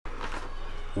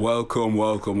Welcome,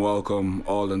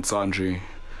 all and sundry.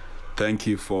 Thank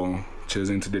you for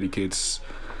choosing to dedicate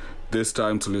this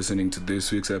time to listening to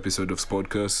this week's episode of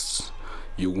Sportcast.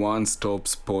 You one-stop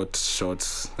sport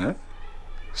shots.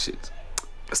 Shit.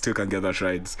 I still can't get that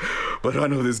right. But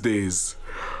one of these days,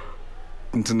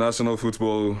 international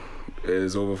football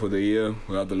is over for the year.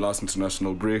 We had the last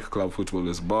international break. Club football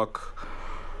is back.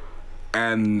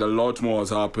 And a lot more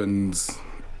has happened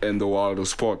in the world of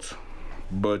sport.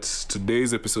 But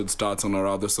today's episode starts on a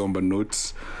rather somber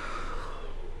note.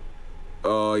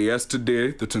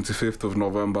 Yesterday, the 25th of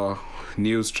November,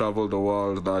 news traveled the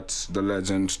world that the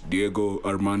legend Diego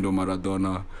Armando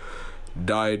Maradona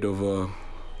died of a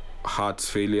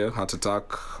heart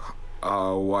attack,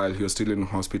 while he was still in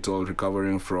hospital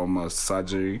recovering from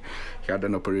surgery. He had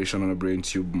an operation on a brain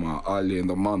tumor early in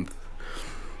the month.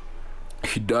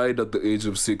 He died at the age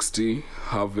of 60,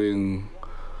 having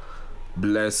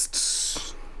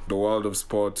blessed the world of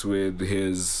sport with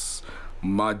his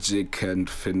magic and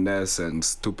finesse and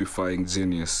stupefying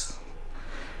genius.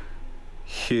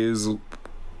 His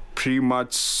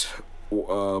pre-match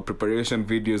preparation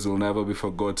videos will never be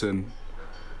forgotten.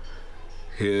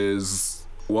 His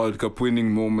World Cup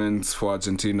winning moments for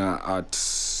Argentina at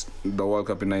the World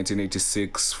Cup in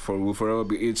 1986 will forever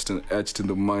be etched in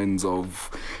the minds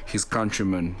of his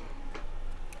countrymen.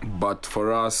 But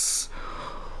for us,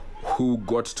 who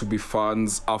got to be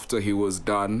fans after he was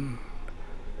done,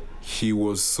 he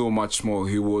was so much more.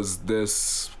 He was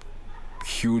this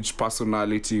huge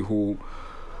personality who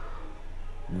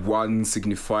one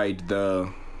signified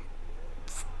the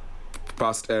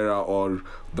past era, or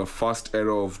the first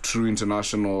era of true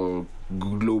international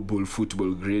global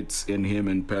football greats in him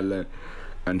and Pele.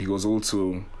 And he was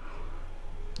also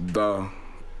the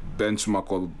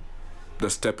benchmark, or the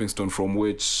stepping stone from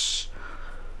which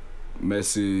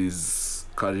Messi's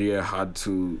career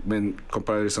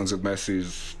comparisons with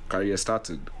Messi's career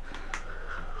started.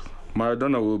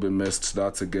 Maradona will be missed,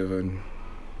 that's a given.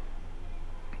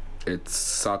 It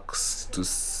sucks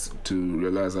to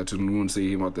realize that you won't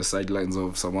see him at the sidelines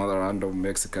of some other random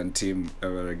Mexican team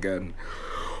ever again.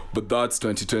 But that's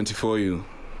 2020 for you.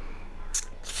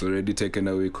 It's already taken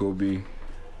away Kobe.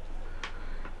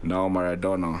 Now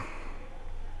Maradona.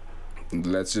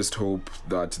 Let's just hope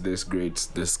that this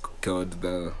God,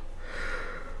 the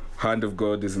hand of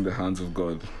God is in the hands of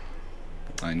God.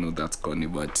 I know that's corny,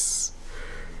 but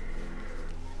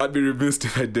I'd be remiss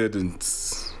if I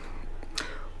didn't.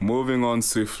 Moving on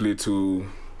swiftly to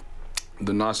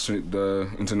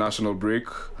the international break.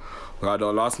 We had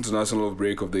our last international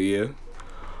break of the year.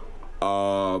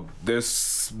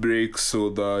 This break saw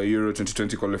the Euro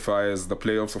 2020 qualifiers, the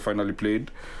playoffs were finally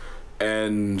played.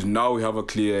 And now we have a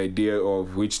clear idea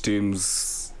of which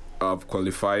teams have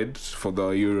qualified for the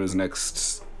Euros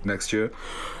next year.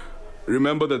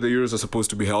 Remember that the Euros are supposed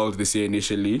to be held this year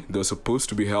initially. They were supposed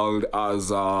to be held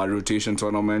as a rotation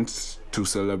tournament to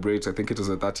celebrate, I think it was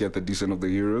the 30th edition of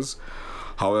the Euros.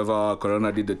 However,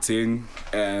 Corona did the thing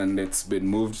and it's been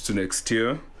moved to next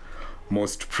year.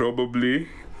 Most probably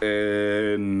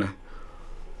in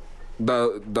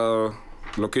the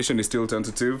location is still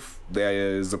tentative.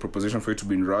 There is a proposition for it to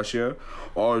be in Russia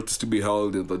or it's to be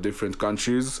held in the different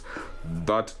countries.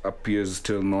 That appears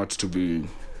still not to be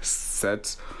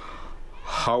set.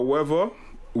 However,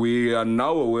 we are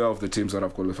now aware of the teams that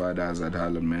have qualified, as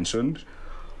Alan mentioned.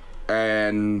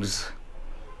 And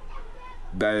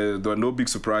there are no big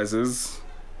surprises.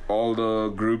 All the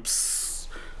groups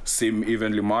seem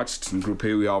evenly matched. In Group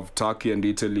A, we have Turkey and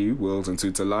Italy, Wales and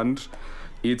Switzerland.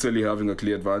 Italy having a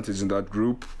clear advantage in that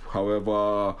group.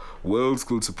 However, Wales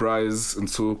could surprise and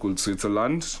so could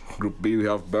Switzerland. Group B, we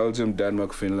have Belgium,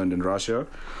 Denmark, Finland and Russia.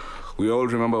 We all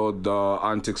remember what the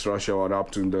antics Russia were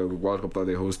up to in the World Cup that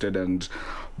they hosted and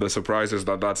the surprises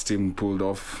that team pulled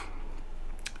off.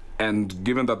 And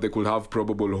given that they could have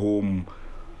probable home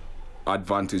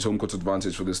court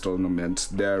advantage for this tournament,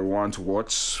 they're one to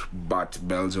watch, but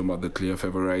Belgium are the clear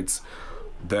favourites,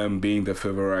 them being the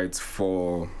favourites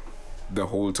for the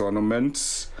whole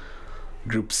tournament.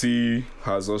 Group C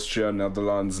has Austria,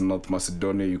 Netherlands, North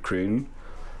Macedonia, Ukraine.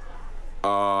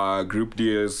 Group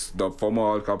D is the former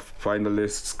World Cup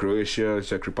finalists, Croatia,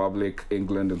 Czech Republic,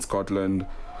 England and Scotland.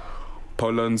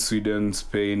 Poland, Sweden,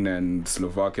 Spain and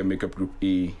Slovakia make up Group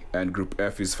E, and Group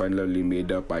F is finally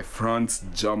made up by France,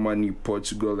 Germany,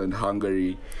 Portugal and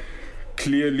Hungary,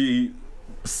 clearly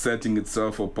setting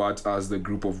itself apart as the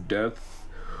group of death,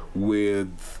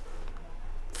 with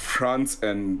France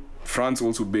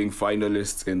also being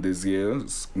finalists in this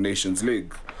year's Nations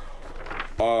League.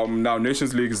 Now,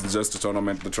 Nations League is just a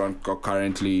tournament that runs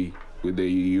concurrently with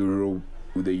the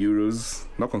Euros.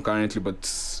 Not concurrently,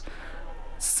 but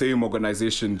same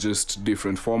organization, just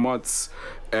different formats.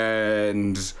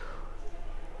 And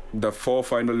the four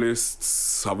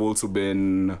finalists have also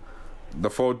been, the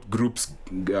four groups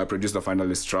produced the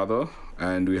finalists rather,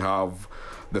 and we have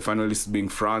the finalists being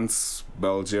France,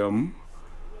 Belgium,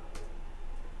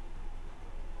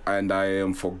 and I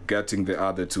am forgetting the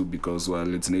other two because,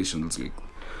 well, it's Nations League.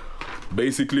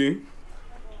 Basically,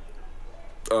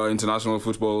 international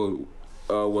football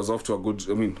was off to a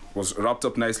good, was wrapped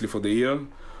up nicely for the year.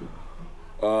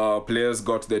 Players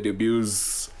got their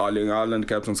debuts. Erling Haaland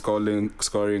kept on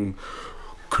scoring.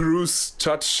 Kroos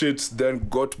chat shit, then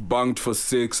got banged for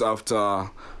 6 after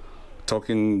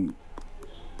talking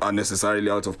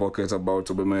unnecessarily out of pocket about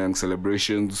Aubameyang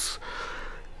celebrations.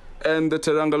 And the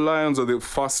Teranga Lions are the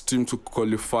first team to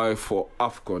qualify for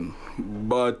AFCON.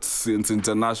 But since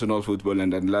international football,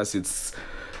 and unless it's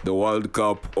the World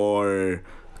Cup or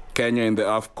Kenya in the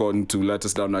AFCON to let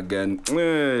us down again,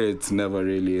 it's never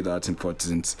really that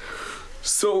important.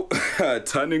 So,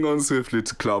 turning on swiftly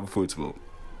to club football.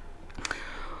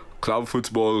 Club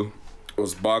football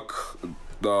was back.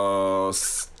 The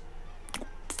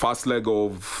first leg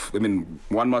of,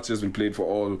 one match has been played for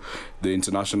all the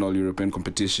international European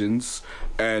competitions,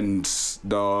 and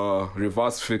the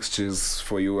reverse fixtures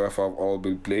for UEFA have all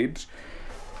been played.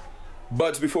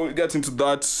 But before we get into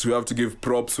that, we have to give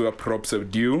props where props are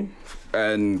due,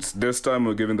 and this time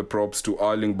we're giving the props to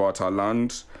Erling Braut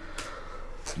Haaland.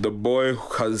 The boy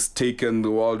has taken the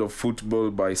world of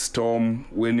football by storm,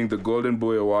 winning the Golden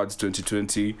Boy Awards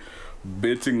 2020,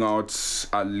 beating out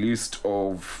a list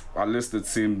that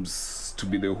seems to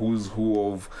be the who's who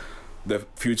of the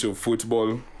future of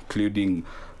football, including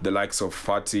the likes of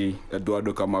Fati,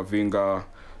 Eduardo Camavinga,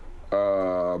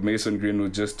 Mason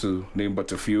Greenwood, just to name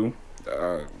but a few.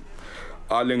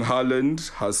 Erling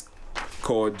Haaland has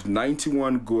scored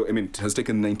 91 goals. Has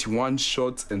taken 91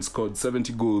 shots and scored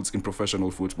 70 goals in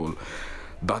professional football.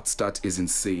 That stat is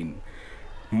insane.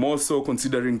 More so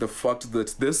considering the fact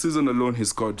that this season alone he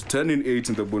scored 10 in 8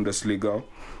 in the Bundesliga,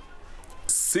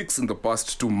 6 in the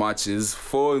past 2 matches,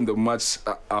 4 in the match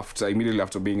immediately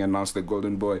after being announced the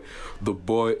Golden Boy. The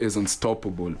boy is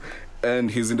unstoppable.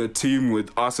 And he's in a team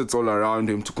with assets all around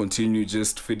him to continue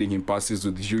just feeding him passes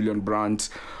with Julian Brandt,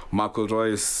 Marco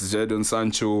Reus, Jadon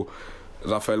Sancho,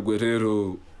 Rafael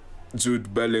Guerrero,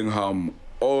 Jude Bellingham,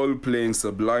 all playing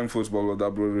sublime football with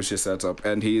that Borussia setup.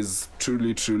 And he is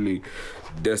truly, truly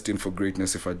destined for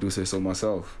greatness, if I do say so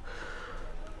myself.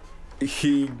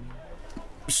 He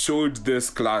showed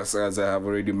this class, as I have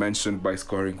already mentioned, by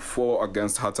scoring 4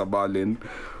 against Hertha Berlin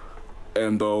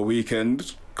in the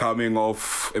weekend, coming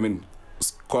off,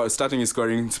 starting his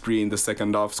scoring spree in the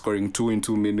second half, scoring 2 in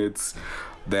 2 minutes,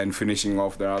 then finishing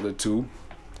off the other 2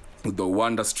 with the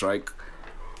wonder strike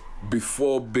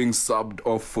before being subbed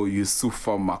off for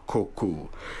Youssoufa Moukoko.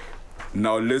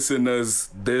 Now, listeners,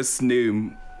 this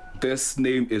name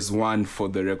is one for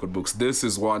the record books. This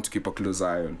is one to keep a close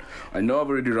eye on. I know I've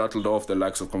already rattled off the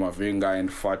likes of Camavinga and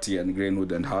Fati and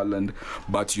Greenwood and Haaland,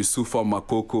 but Youssoufa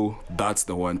Moukoko, that's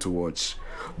the one to watch.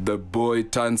 The boy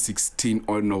turned 16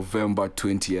 on November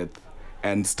 20th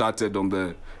and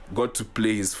got to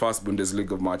play his first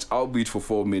Bundesliga match, albeit for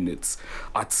 4 minutes,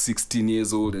 at 16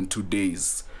 years old and 2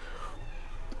 days.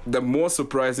 The more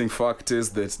surprising fact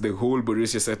is that the whole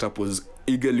Borussia setup was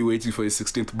eagerly waiting for his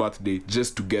 16th birthday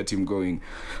just to get him going.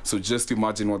 So just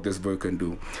imagine what this boy can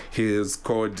do. He has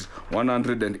scored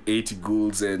 180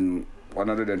 goals and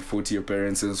 140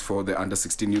 appearances for the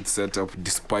under-16 youth setup,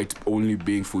 despite only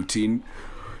being 14.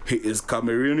 He is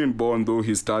Cameroonian born, though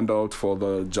he stand out for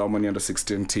the Germany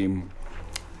under-16 team.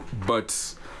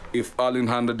 But if Erling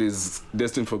Haaland is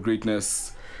destined for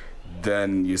greatness,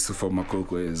 then Youssoufa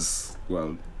Moukoko is,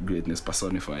 greatness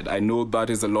personified. I know that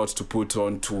is a lot to put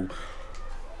on to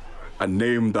a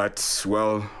name that,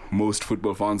 most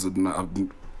football fans would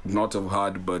not have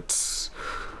heard, but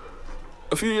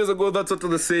a few years ago, that's what they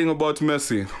were saying about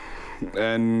Messi.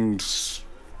 And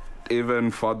even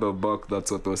further back,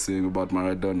 that's what they were saying about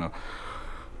Maradona.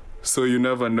 So you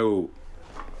never know.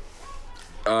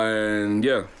 And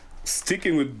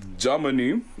sticking with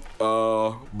Germany,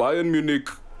 Bayern Munich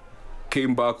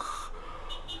came back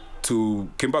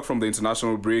from the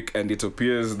international break, and it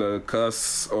appears the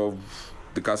curse of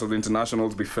the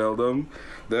internationals befell them.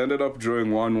 They ended up drawing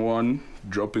 1-1,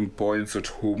 dropping points at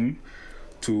home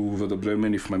to Werder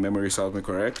Bremen, if my memory serves me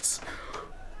correct.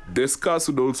 This curse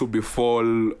would also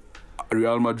befall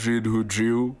Real Madrid, who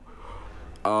drew,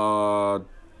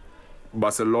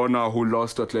 Barcelona, who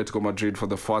lost to Atletico Madrid for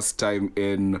the first time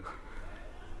in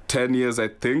 10 years, I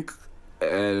think,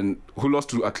 and who lost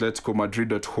to Atletico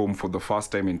Madrid at home for the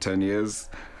first time in 10 years.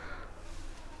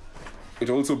 it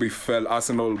also befell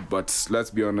Arsenal, but let's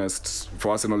be honest,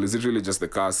 for Arsenal, is it really just the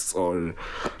cast or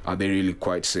are they really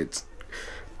quite shit?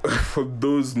 For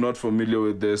those not familiar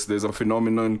with this, there's a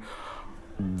phenomenon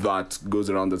that goes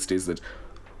around that states that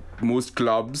most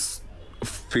clubs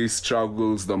face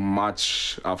struggles the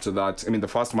match after that. I mean, the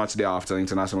first match day after the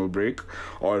international break,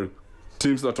 or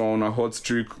teams that are on a hot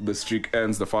streak, the streak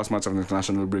ends the first match of the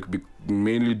international break,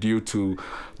 mainly due to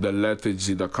the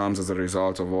lethargy that comes as a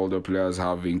result of all the players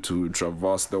having to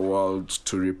traverse the world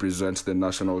to represent the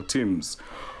national teams.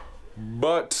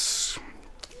 But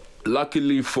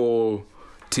luckily for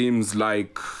teams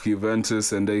like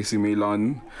Juventus and AC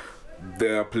Milan,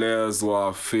 their players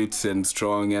were fit and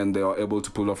strong and they were able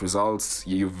to pull off results.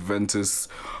 Juventus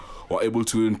were able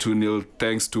to win 2-0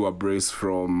 thanks to a brace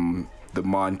from the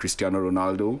man Cristiano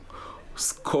Ronaldo,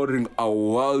 scoring a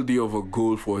worldie of a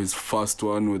goal for his first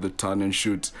one with a turn and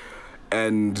shoot.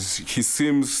 And he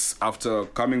seems, after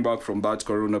coming back from that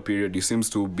Corona period, he seems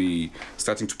to be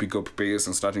starting to pick up pace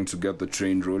and starting to get the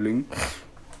train rolling.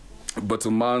 But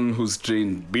a man whose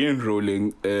train been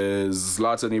rolling is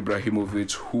Zlatan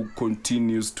Ibrahimovic, who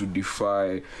continues to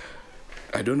defy,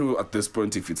 I don't know at this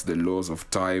point if it's the laws of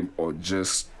time or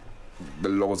just the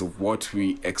laws of what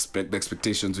we expect, the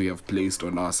expectations we have placed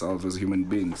on ourselves as human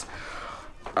beings.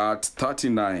 At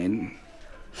 39,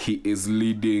 he is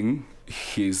leading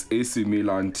his AC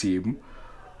Milan team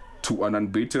to an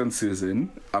unbeaten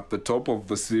season at the top of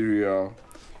the Serie A.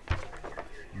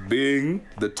 Being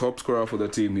the top scorer for the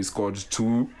team, he scored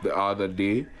 2 the other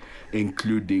day,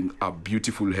 including a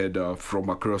beautiful header from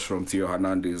across from Theo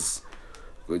Hernandez,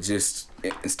 who just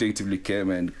instinctively came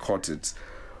and caught it.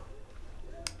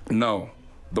 Now,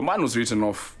 the man was written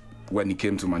off when he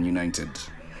came to Man United,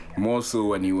 more so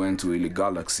when he went to LA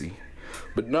Galaxy.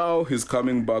 But now he's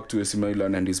coming back to AC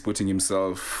Milan and he's putting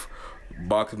himself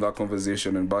back in that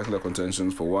conversation and back in the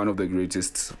contention for one of the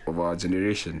greatest of our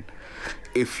generation.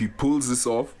 If he pulls this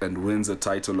off and wins a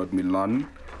title at Milan,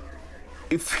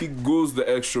 if he goes the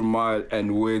extra mile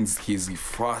and wins his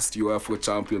first UEFA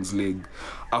Champions League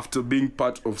after being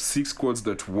part of 6 squads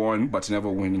that won but never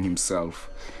winning himself,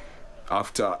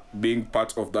 after being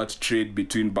part of that trade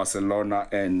between Barcelona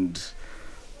and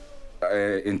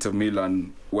Inter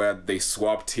Milan where they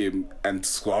swapped him and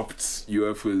swapped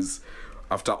UEFAs,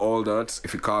 after all that,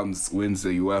 if he comes, wins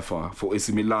the UEFA for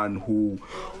AC Milan, who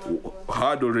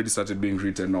had already started being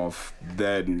written off,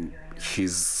 then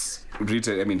he's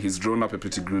drawn up a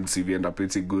pretty good CV and a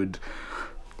pretty good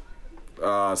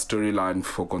storyline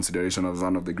for consideration as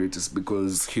one of the greatest,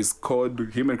 because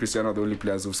him and Cristiano are the only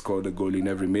players who've scored a goal in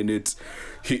every minute.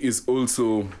 He is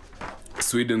also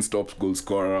Sweden's top goal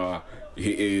scorer.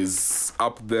 He is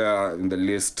up there in the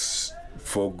list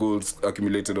for goals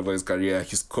accumulated over his career.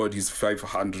 He scored his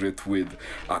 500th with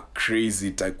a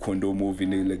crazy taekwondo move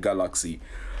in the Galaxy.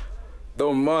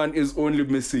 The man is only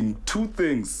missing 2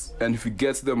 things, and if he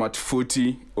gets them at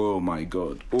 40, oh my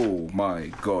god.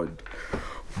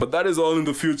 But that is all in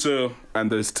the future,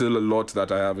 and there's still a lot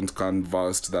that I haven't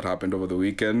canvassed that happened over the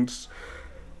weekend.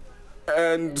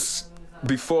 And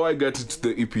before I get into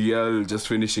the EPL, just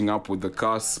finishing up with the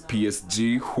CAS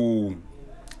PSG, who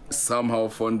somehow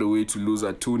found a way to lose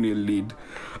a 2-0 lead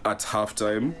at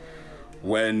halftime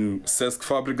when Cesc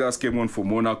Fabregas came on for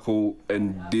Monaco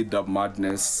and did the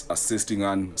madness, assisting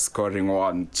and scoring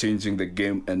one, changing the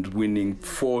game and winning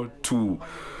 4-2,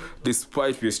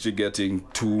 despite PSG getting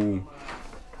two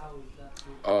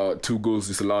goals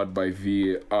disallowed by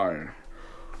VAR.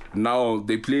 Now,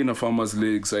 they play in a Farmers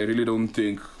League, so I really don't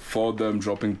think for them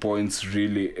dropping points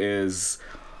really is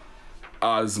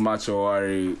as much a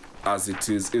worry as it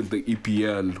is in the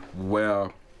EPL, where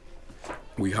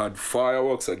we had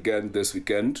fireworks again this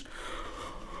weekend.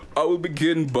 I will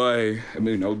begin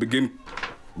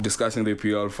discussing the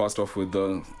EPL first off with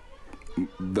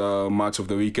the match of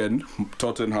the weekend.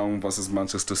 Tottenham versus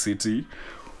Manchester City.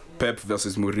 Pep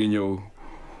versus Mourinho.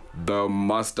 The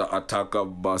master attacker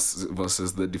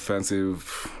versus the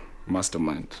defensive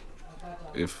mastermind,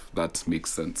 if that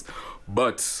makes sense.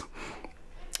 But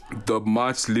the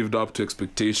match lived up to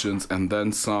expectations and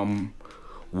then some.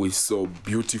 We saw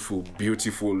beautiful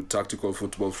tactical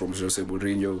football from Jose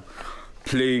Mourinho,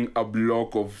 playing a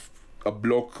block of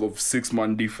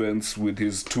 6-man defense with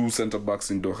his 2 centre-backs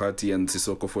in Doherty and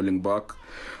Sissoko falling back.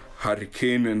 Harry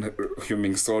Kane and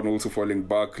Heung-min Son also falling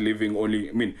back,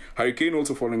 Harry Kane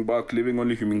also falling back, leaving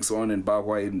only Heung-min Son and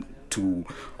Bergwijn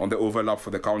on the overlap for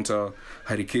the counter.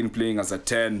 Harry Kane playing as a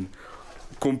 10,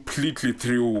 completely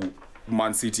threw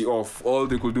Man City off. All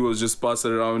they could do was just pass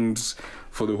around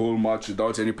for the whole match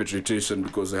without any penetration,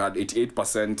 because they had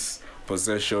 88%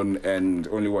 possession and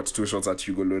only 2 shots at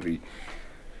Hugo Lloris.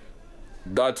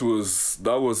 that was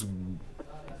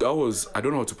I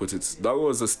don't know how to put it. That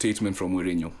was a statement from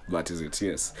Mourinho. That is it.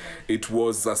 Yes, it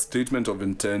was a statement of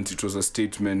intent. It was a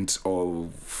statement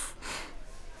of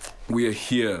we are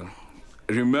here.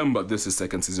 Remember, this is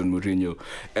second season Mourinho,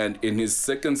 and in his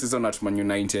second season at Man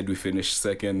United, we finished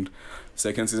second.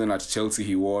 Second season at Chelsea,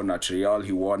 he won. At Real,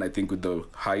 he won. I think with the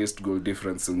highest goal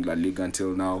difference in La Liga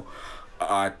until now.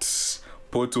 At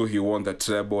Porto, he won the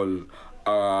treble.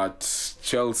 At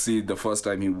Chelsea, the first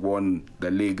time he won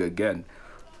the league again.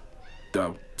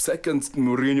 The second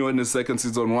Mourinho in his second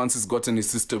season, once he's gotten his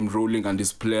system rolling and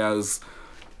his players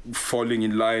falling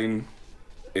in line,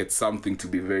 it's something to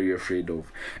be very afraid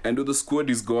of. And with the squad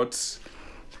he's got,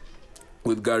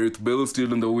 with Gareth Bale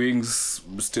still in the wings,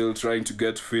 still trying to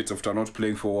get fit after not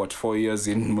playing for 4 years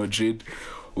in Madrid,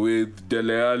 with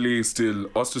Dele Alli still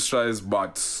ostracized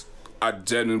but a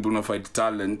genuine bona fide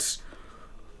talent.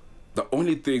 The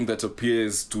only thing that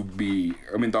appears to be,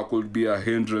 that could be a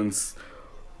hindrance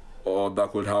or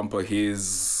that could hamper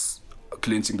his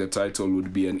clinching the title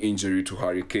would be an injury to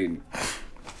Harry Kane.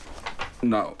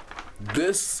 Now,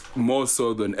 this more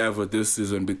so than ever this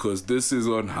season, because this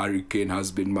season Harry Kane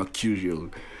has been mercurial.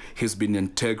 He's been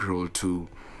integral to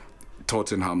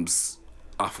Tottenham's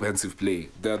offensive play.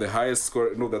 They're the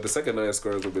second highest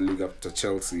scorers of the league after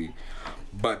Chelsea.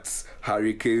 But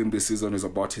Harry Kane this season is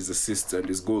about his assists and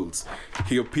his goals.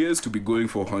 He appears to be going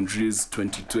for Henry's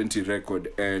 2020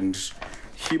 record, and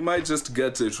he might just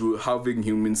get it through having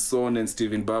Heung-min Son and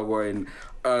Steven Bergwijn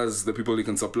as the people he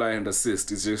can supply and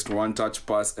assist. It's just one touch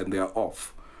pass and they are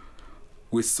off.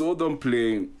 We saw them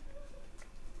play.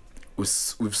 We've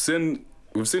seen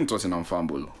Tottenham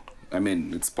fumble.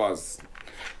 It's Spurs.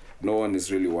 No one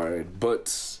is really worried,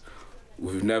 but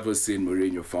we've never seen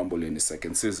Mourinho fumble in his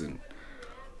second season.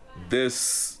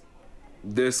 This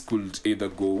could either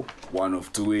go one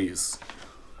of two ways.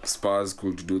 Spurs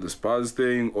could do the Spurs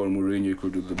thing, or Mourinho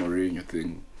could do the Mourinho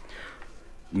thing.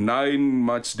 9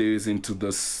 match days into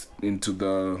the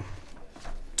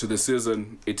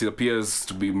season, it appears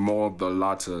to be more the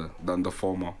latter than the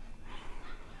former.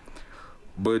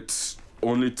 But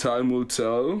only time will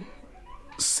tell,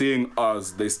 seeing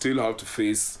as they still have to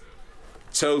face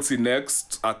Chelsea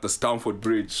next at the Stamford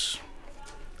Bridge.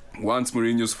 Once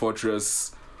Mourinho's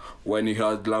fortress, when he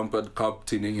had Lampard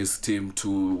captaining his team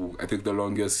to, I think, the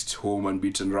longest home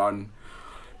unbeaten run.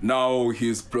 Now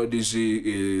his prodigy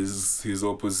is his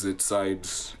opposite side,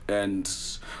 and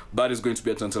that is going to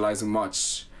be a tantalizing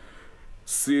match.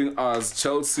 Seeing as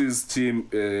Chelsea's team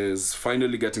is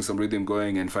finally getting some rhythm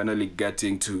going and finally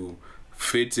getting to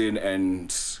fit in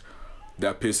and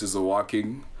their paces are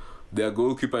working, their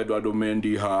goalkeeper Eduardo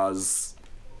Mendy has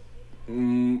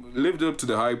lived up to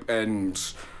the hype and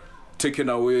taken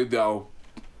away their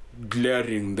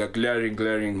glaring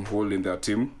hole in their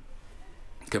team.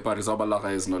 Kepa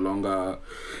Arrizabalaga is no longer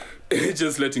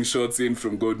just letting shots in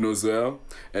from God knows where.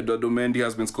 Eduardo Mendy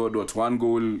has been scored one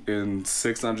goal in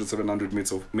 700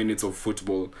 minutes of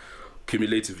football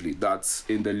cumulatively. That's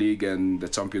in the league and the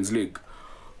Champions League.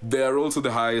 They are also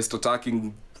the highest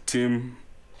attacking team.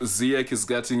 Ziyech is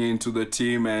getting into the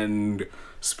team and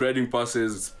spreading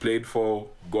passes, played for,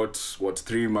 got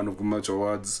 3 man of the match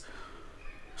awards.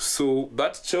 So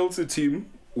that Chelsea team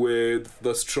with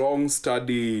the strong,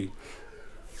 steady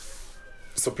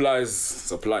supplies,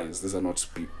 these are not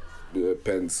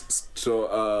pens.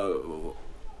 So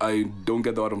I don't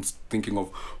get what I'm thinking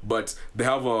of, but they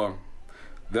have a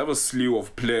slew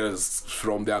of players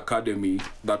from the academy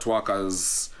that work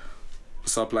as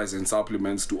supplies and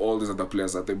supplements to all these other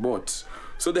players that they bought.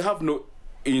 So they have no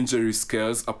injury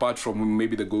scares apart from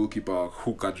maybe the goalkeeper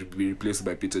who can be replaced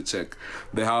by Peter Cech.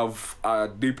 They have a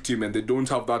deep team and they don't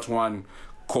have that one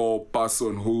core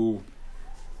person who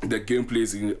the gameplay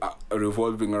is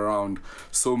revolving around,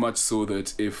 so much so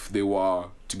that if they were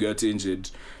to get injured,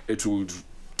 it would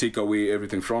take away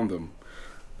everything from them.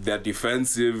 The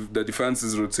defense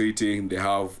is rotating. They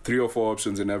have 3 or 4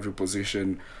 options in every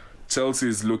position. Chelsea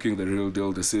is looking the real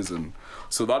deal this season.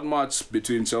 So that match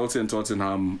between Chelsea and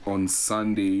Tottenham on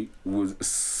Sunday was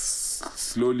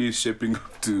slowly shaping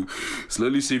up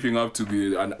to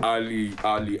be an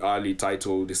early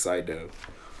title decider.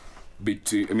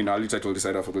 Early title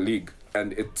decider for the league,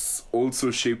 and it's also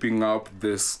shaping up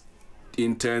this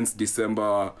intense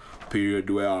December period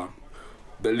where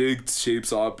the league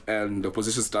shapes up and the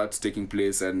position starts taking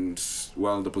place, and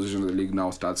the position of the league now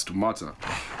starts to matter.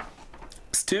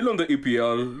 Still on the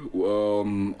EPL,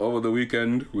 over the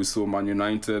weekend we saw Man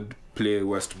United play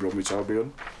West Bromwich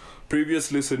Albion.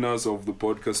 Previous listeners of the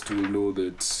podcast will know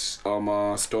that I'm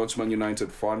a staunch Man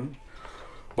United fan.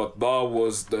 But that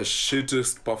was the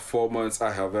shittest performance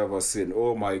I have ever seen.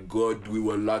 Oh my God, we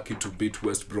were lucky to beat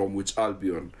West Bromwich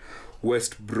Albion.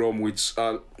 West Bromwich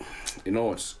you know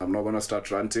what? I'm not gonna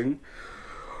start ranting.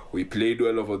 We played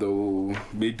well over the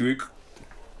midweek.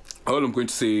 All I'm going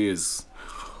to say is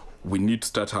we need to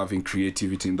start having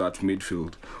creativity in that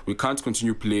midfield. We can't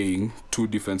continue playing two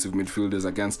defensive midfielders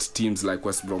against teams like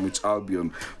West Bromwich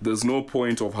Albion. There's no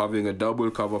point of having a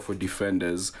double cover for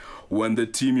defenders when the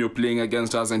team you're playing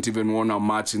against hasn't even won a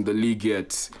match in the league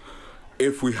yet.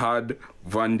 If we had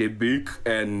Van de Beek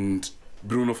and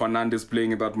Bruno Fernandes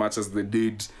playing in that match as they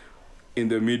did in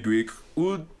the midweek,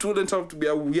 it wouldn't have to be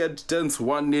a weird, tense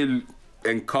 1-0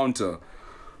 encounter.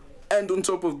 And on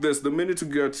top of this, the minute we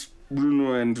get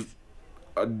Bruno and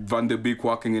Van de Beek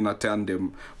working in a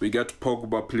tandem, we get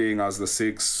Pogba playing as the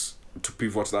 6 to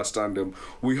pivot that tandem.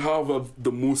 We have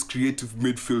the most creative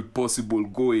midfield possible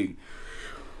going.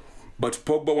 But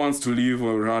Pogba wants to leave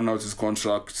or run out his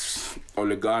contract.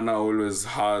 Ole Gunnar always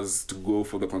has to go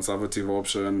for the conservative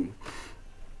option.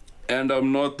 And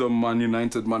I'm not the Man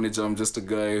United manager, I'm just a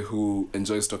guy who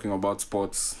enjoys talking about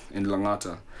sports in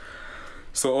Langata.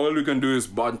 So all we can do is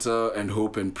banter and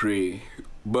hope and pray.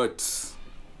 But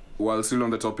while still on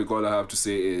the topic, all I have to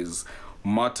say is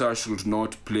Mata should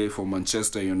not play for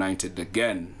Manchester United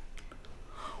again.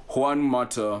 Juan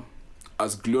Mata,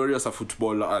 as glorious a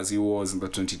footballer as he was in the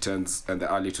 2010s and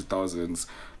the early 2000s,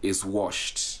 is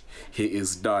washed. He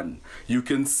is done. You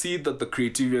can see that the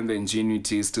creativity and the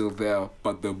ingenuity is still there,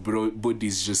 but the body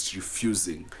is just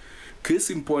refusing.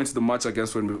 Case in point, the match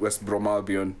against West Brom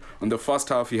Albion. In the first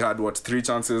half, he had 3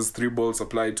 chances, 3 balls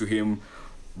applied to him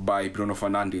by Bruno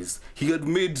Fernandes. He had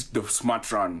made the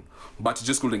smart run, but he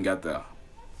just couldn't get there.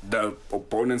 The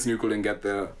opponents knew he couldn't get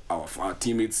there. Our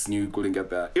teammates knew he couldn't get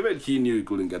there. Even he knew he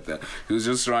couldn't get there. He was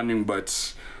just running,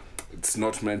 but it's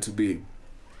not meant to be.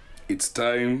 It's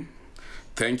time.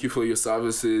 Thank you for your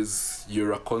services.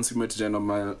 You're a consummate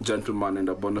gentleman and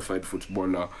a bona fide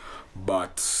footballer,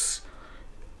 but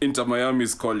Inter Miami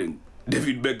is calling.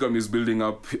 David Beckham is building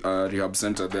up a rehab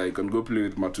center there. You can go play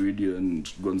with Matuidi and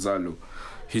Gonzalo.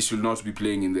 He should not be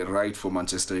playing in the right for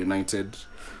Manchester United.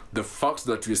 The fact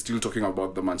that we're still talking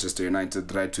about the Manchester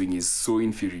United right wing is so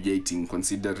infuriating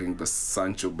considering the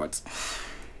Sancho, but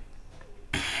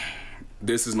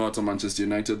this is not a Manchester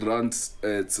United rant,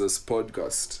 it's a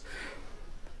podcast.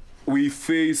 We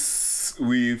face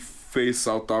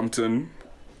Southampton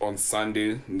on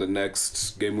Sunday in the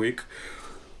next game week.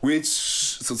 Which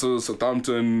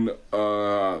Southampton,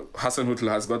 Hassan Huttl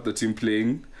has got the team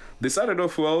playing. They started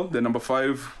off well. They're number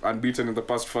 5, unbeaten in the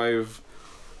past 5.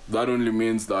 That only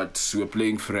means that we're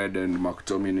playing Fred and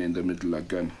McTominay in the middle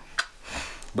again.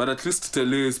 But at least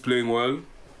Tele is playing well.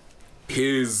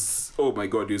 Oh my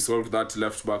God, he solved that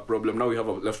left back problem. Now we have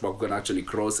a left back who can actually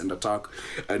cross and attack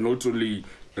and not only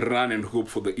run and hope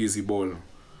for the easy ball.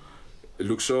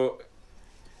 Luke Shaw,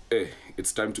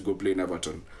 it's time to go play in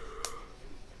Everton.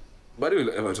 But even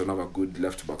Everton have a good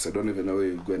left backs. I don't even know where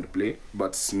you're going to play,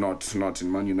 but not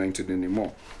in Man United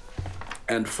anymore.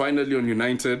 And finally on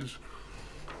United,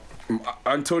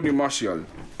 Anthony Martial.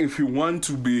 If you want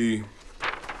to be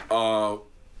a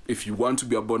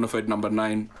bona fide number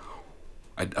 9,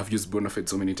 I've used bona fide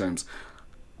so many times,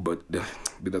 but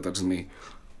that's me.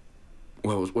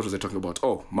 Well, what was I talking about?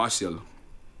 Oh, Martial.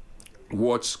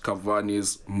 Watch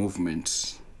Cavani's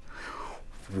movement.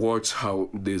 Watch how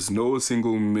there's no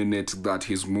single minute that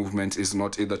his movement is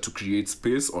not either to create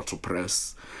space or to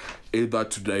press, either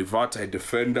to divert a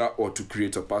defender or to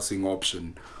create a passing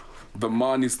option. The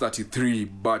man is 33,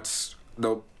 but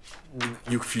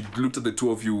if you looked at the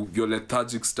two of you, your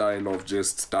lethargic style of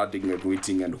just starting and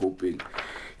waiting and hoping,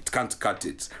 it can't cut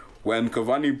it. When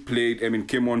Cavani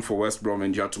came on for West Brom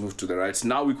and you had to move to the right,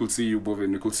 now we could see you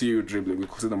moving, we could see you dribbling, we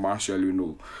could see the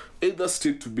Martial, Either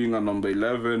stick to being a number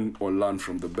 11 or learn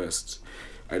from the best.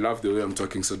 I love the way I'm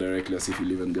talking so directly as if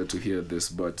you'll even get to hear this,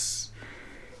 but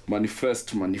manifest.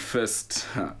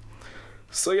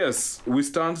 So yes, we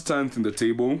stand 10th in the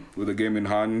table with the game in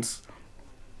hand.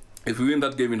 If we win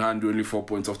that game in hand, we're only 4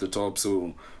 points off the top,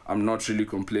 so I'm not really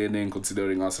complaining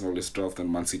considering Arsenal is 12th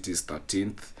and Man City is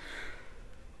 13th.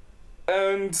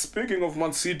 And speaking of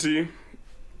Man City,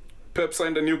 Pep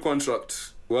signed a new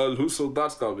contract. Well, who saw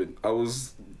that coming? I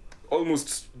was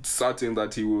almost certain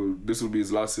that this will be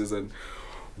his last season.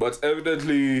 But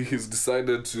evidently, he's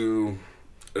decided to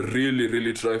really,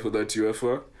 really try for that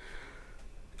UEFA.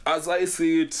 As I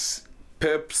see it,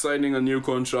 Pep signing a new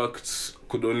contract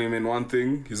could only mean one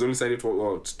thing. He's only signed it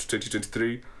for, to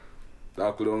 2023.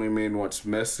 That could only mean,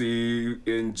 Messi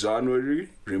in January.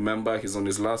 Remember, he's on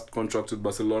his last contract with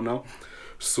Barcelona.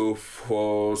 So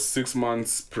for 6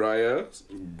 months prior,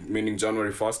 meaning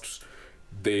January 1st,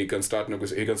 he can start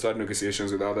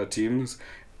negotiations with other teams.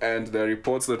 And there are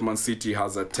reports that Man City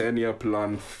has a 10-year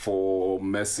plan for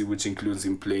Messi, which includes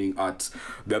him playing at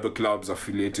the other clubs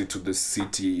affiliated to the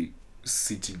City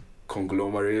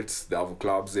conglomerate. They have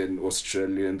clubs in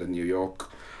Australia and New York.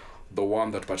 The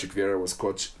one that Patrick Vieira was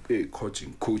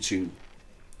coaching.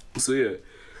 So yeah,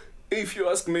 if you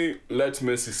ask me, let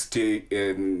Messi stay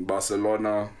in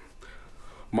Barcelona.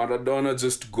 Maradona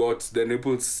just got the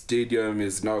Naples Stadium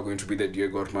is now going to be the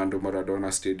Diego Armando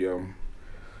Maradona Stadium.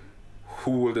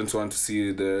 Who wouldn't want to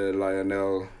see the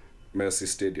Lionel Messi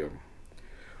Stadium?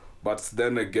 But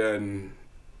then again,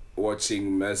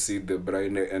 watching Messi, De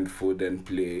Bruyne, and Foden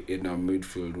play in a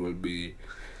midfield will be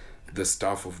the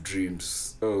stuff of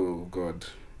dreams. Oh God.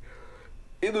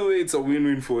 Either way, it's a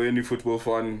win-win for any football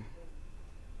fan.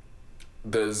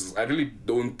 I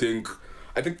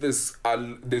think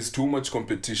there's too much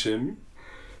competition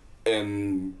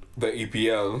in the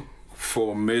EPL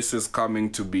for Messi's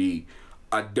coming to be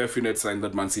a definite sign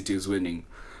that Man City is winning.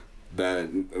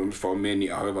 Then for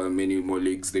however many more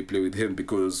leagues they play with him,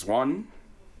 because one,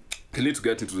 he needs to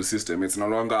get into the system. It's no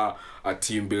longer a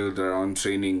team built around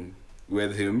training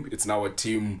with him. It's now a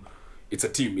team. It's a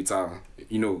team. It's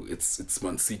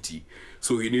Man City.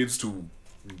 So he needs to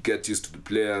get used to the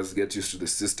players, get used to the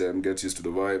system, get used to the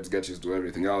vibes, get used to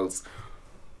everything else.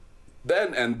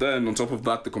 Then on top of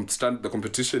that, the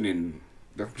competition in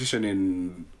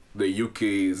the UK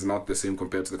is not the same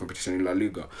compared to the competition in La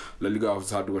Liga. La Liga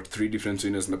has had 3 different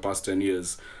winners in the past 10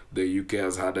 years. The UK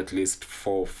has had at least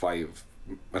 4, 5,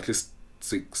 at least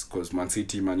 6, because Man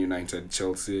City, Man United,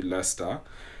 Chelsea, Leicester,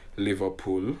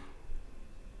 Liverpool.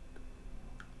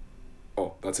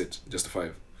 Oh, that's it, just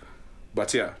 5.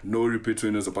 But yeah, no repeat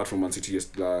winners apart from Man City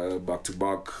back to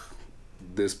back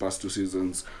this past 2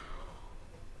 seasons.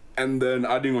 And then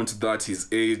adding on to that, his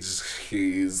age,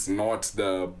 he's not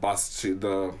the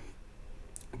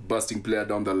busting player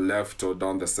down the left or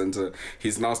down the center.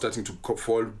 He's now starting to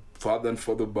fall further and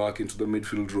further back into the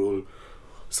midfield role.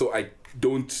 So I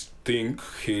don't think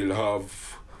he'll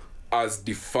have as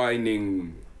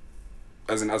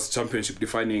championship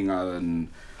defining an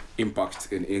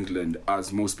impact in England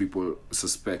as most people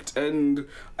suspect. And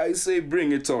I say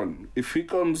bring it on. If he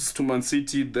comes to Man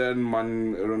City, then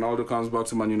Ronaldo comes back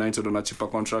to Man United on a cheaper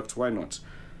contract, why not?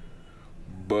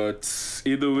 But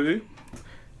either way,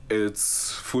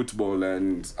 it's football,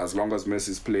 and as long as Messi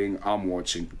is playing, I'm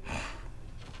watching.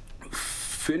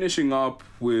 Finishing up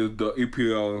with the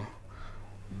EPL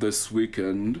this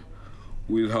weekend,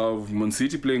 we'll have Man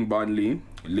City playing Burnley,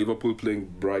 Liverpool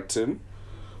playing Brighton,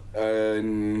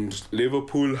 and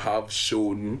Liverpool have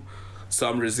shown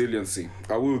some resiliency.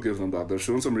 I will give them that. They've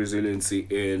shown some resiliency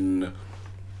in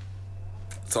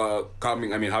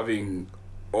having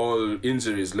all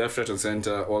injuries left, right, and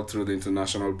centre all through the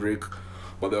international break,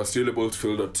 but they were still able to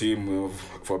field a team of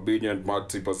Fabinho and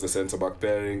Matip as the centre back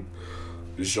pairing,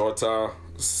 Jota,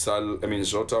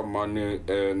 Mane,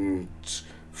 and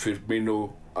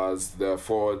Firmino as the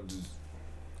front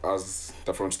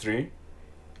three.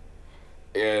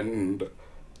 And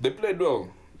they played well.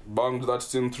 Banged that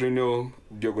team 3-0.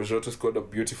 Diogo Jota scored a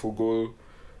beautiful goal.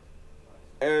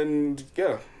 And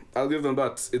yeah, I'll give them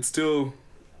that. It's still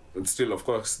of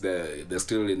course they're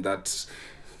still in their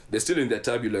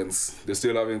turbulence. They're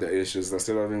still having their issues. They're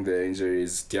still having their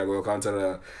injuries. Thiago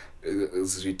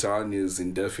Alcantara's return is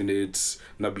indefinite.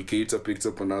 Naby Keita picked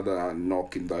up another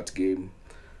knock in that game.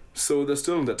 So they're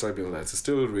still in the turbulence. It's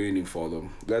still raining for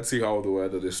them. Let's see how they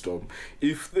weather this storm.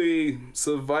 If they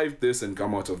survive this and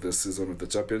come out of this season with the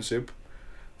championship,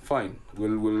 fine.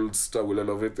 We'll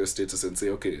elevate their status and say,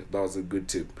 okay, that was a good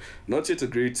team. Not yet a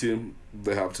great team.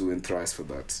 They have to win thrice for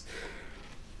that.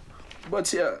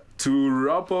 But yeah, to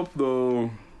wrap up the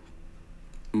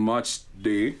match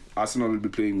day, Arsenal will be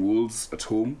playing Wolves at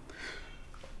home.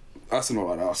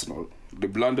 Arsenal. They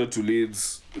blundered to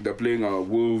Leeds. They're playing a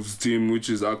Wolves team, which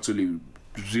is actually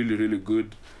really, really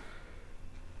good.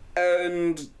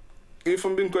 And if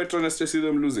I'm being quite honest, I see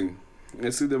them losing.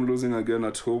 I see them losing again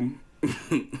at home.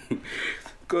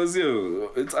 Because,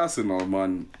 it's Arsenal,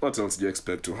 man. What else do you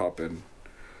expect to happen?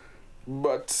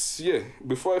 But, yeah,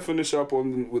 before I finish up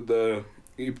with the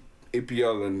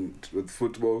APL and with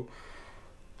football,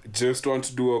 just want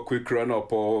to do a quick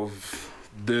run-up of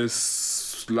this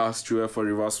last UEFA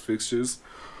reverse fixtures.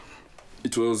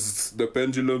 It was the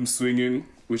pendulum swinging,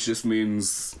 which just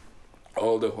means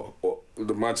all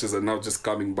the matches are now just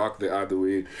coming back the other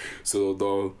way. So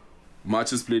the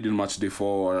matches played in match day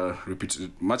 4 are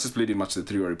repeated. Matches played in match day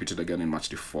 3 were repeated again in match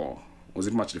day 4. Was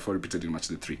it match day 4 repeated in match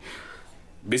day 3?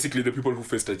 basically the people who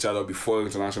faced each other before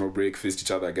international break faced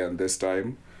each other again this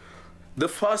time. The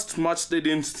first match, they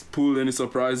didn't pull any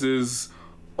surprises.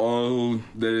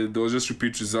 There was just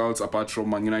repeat results apart from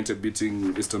Man United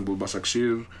beating Istanbul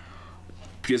Başakşehir.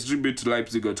 PSG beat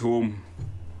Leipzig at home.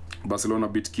 Barcelona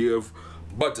beat Kiev.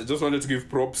 But I just wanted to give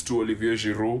props to Olivier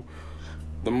Giroud.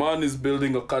 The man is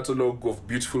building a catalogue of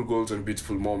beautiful goals and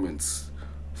beautiful moments.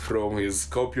 From his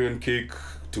scorpion kick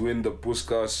to win the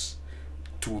Puskás,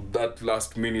 to that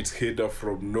last minute header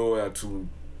from nowhere to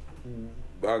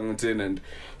bang it in and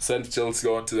send Chelsea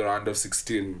on to the round of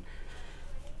 16.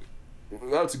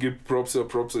 We have to give props are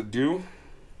due.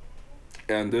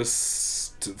 And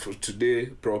for today,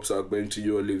 props are going to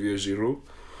you, Olivier Giroud.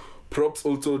 Props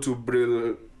also to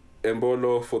Bril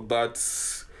Embolo for that,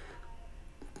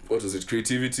 what is it,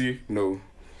 creativity? No.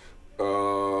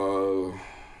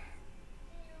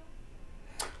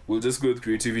 We'll just go with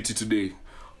creativity today.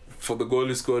 For the goal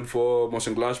he scored for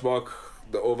Mönchengladbach,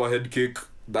 the overhead kick,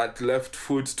 that left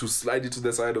foot to slide it to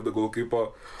the side of the goalkeeper,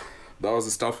 that was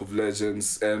the stuff of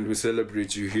legends, and we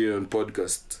celebrate you here on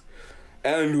podcast.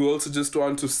 And we also just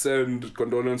want to send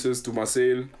condolences to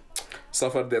Marseille.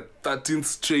 Suffered their 13th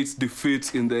straight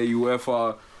defeat in the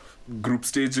UEFA group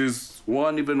stages.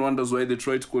 One even wonders why they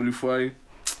tried to qualify.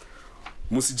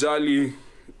 Musijali,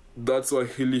 that's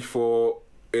Swahili for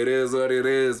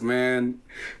erase, man.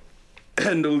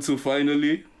 And also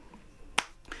finally,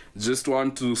 just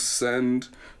want to send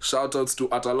shout-outs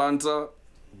to Atalanta.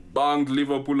 Banged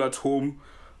Liverpool at home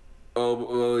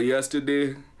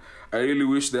yesterday. I really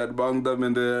wish they had banged them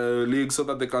in the league so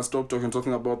that they can stop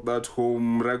talking about that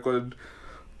home record.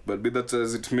 But be that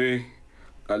as it may,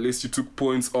 at least you took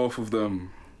points off of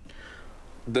them.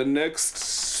 The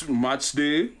next match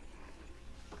day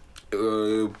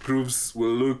will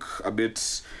look a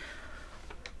bit...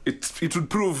 It would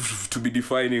prove to be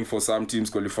defining for some teams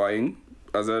qualifying.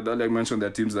 As I mentioned, there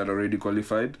are teams that are already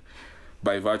qualified,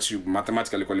 by virtue,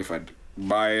 mathematically qualified.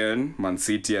 Bayern, Man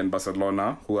City and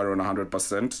Barcelona, who are on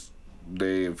 100%,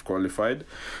 they've qualified.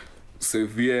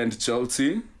 Sevilla and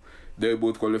Chelsea, they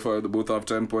both qualified, they both have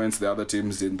 10 points. The other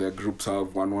teams in their groups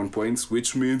have 1 points,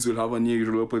 which means we'll have a new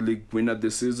Europa League winner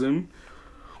this season.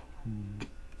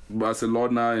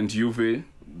 Barcelona and Juve,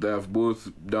 they have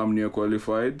both damn near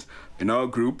qualified. In our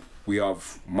group, we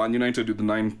have Man United with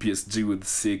 9, PSG with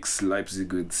 6,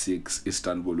 Leipzig with 6,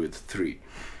 Istanbul with 3.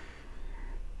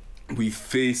 We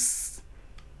face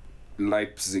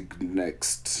Leipzig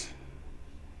next.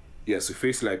 Yes, we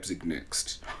face Leipzig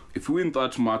next. If we win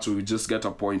that match, we just get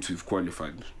a point, we've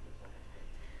qualified.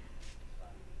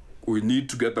 We need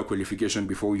to get the qualification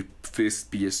before we face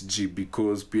PSG,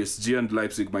 because PSG and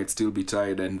Leipzig might still be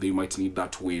tied and they might need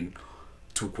that win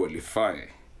to qualify.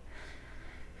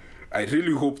 I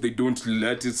really hope they don't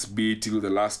let it be till the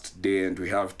last day and we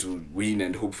have to win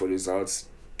and hope for results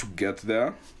to get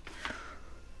there.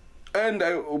 And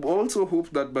I also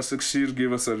hope that Başakşehir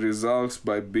give us a result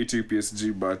by beating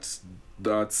PSG, but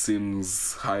that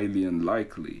seems highly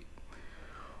unlikely.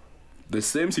 The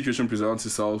same situation presents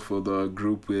itself for the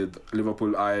group with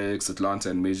Liverpool, Ajax,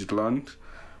 Atlanta and Midtjylland.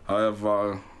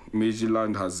 However,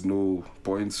 Midtjylland has no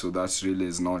points, so that really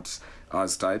is not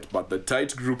as tight. But the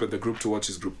tight group and the group to watch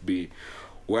is Group B,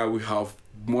 where we have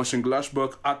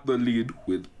Mönchengladbach at the lead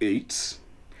with 8.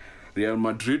 Real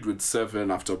Madrid with 7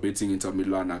 after beating Inter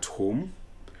Milan at home.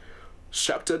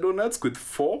 Shakhtar Donetsk with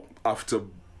 4 after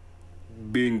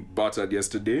being battered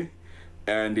yesterday.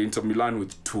 And Inter Milan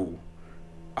with 2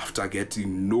 after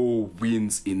getting no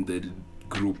wins in the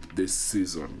group this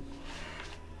season.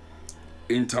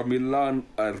 Inter Milan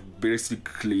are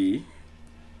basically...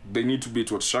 They need to beat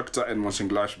Shakhtar and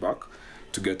Mönchengladbach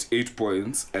to get 8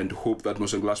 points and hope that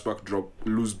Mönchengladbach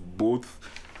lose both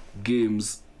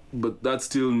games. But that's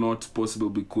still not possible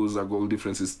because our goal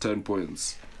difference is 10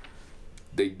 points.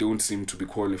 They don't seem to be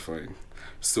qualifying.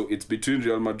 So it's between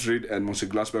Real Madrid and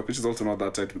Mönchengladbach, which is also not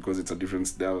that tight because it's a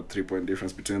difference. There are a 3-point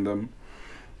difference between them.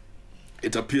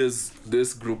 It appears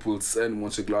this group will send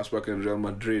Mönchengladbach and Real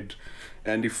Madrid.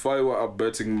 And if I were a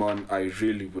betting man, I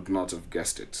really would not have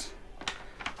guessed it.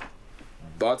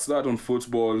 That's that on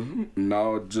football.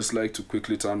 Now I'd just like to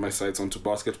quickly turn my sights onto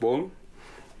basketball.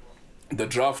 The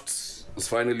draft is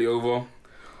finally over.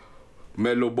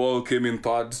 Melo Ball came in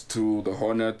third to the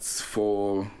Hornets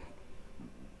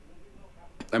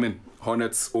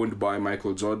Hornets owned by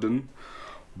Michael Jordan.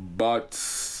 But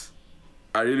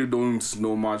I really don't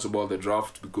know much about the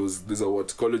draft because these are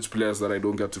college players that I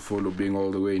don't get to follow being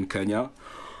all the way in Kenya.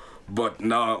 But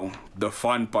now the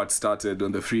fun part started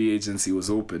when the free agency was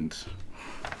opened.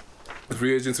 The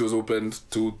free agency was opened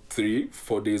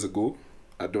 4 days ago.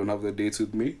 I don't have the dates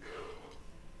with me.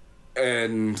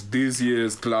 And this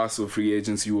year's class of free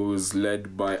agency was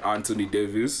led by Anthony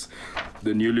Davis,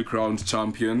 the newly crowned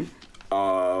champion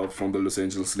from the Los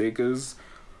Angeles Lakers.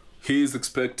 He is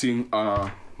expecting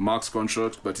a max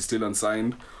contract, but he's still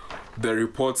unsigned. The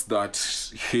reports that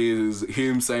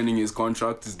him signing his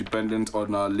contract is dependent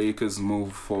on a Lakers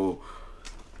move for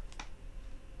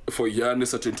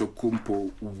Giannis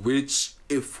Antetokounmpo, which,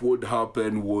 if would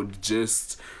happen, would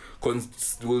just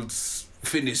would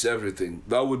finish everything.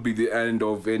 That would be the end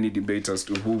of any debate as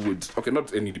to who would. Okay, not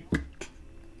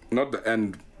the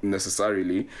end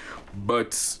necessarily,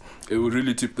 but it would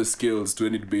really tip the scales to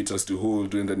any debate as to who will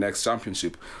win the next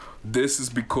championship. This is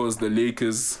because the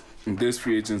Lakers in this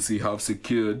free agency have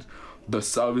secured the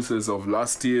services of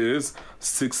last year's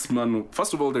six-man.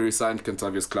 First of all, they resigned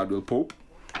Kentavious Caldwell-Pope.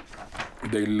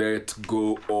 They let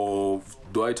go of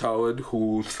Dwight Howard,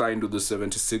 who signed with the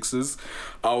 76ers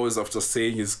hours after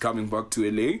saying he's coming back to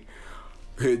LA.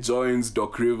 He joins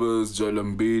Doc Rivers, Joel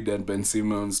Embiid, and Ben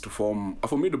Simmons to form a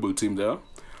formidable team there.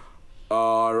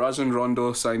 Rajon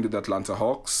Rondo signed with the Atlanta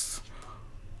Hawks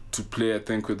to play, I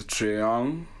think, with Trae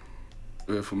Young,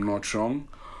 if I'm not wrong.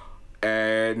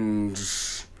 And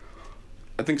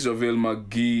I think JaVale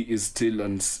McGee is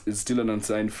still an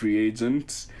unsigned free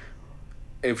agent.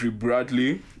 Avery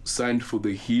Bradley signed for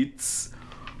the Heat.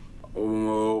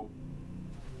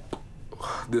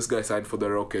 This guy signed for the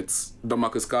Rockets.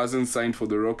 DeMarcus Cousins signed for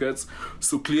the Rockets.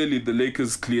 So clearly the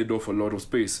Lakers cleared off a lot of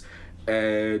space.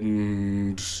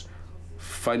 And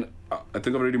I think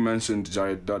I've already mentioned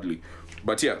Jared Dudley.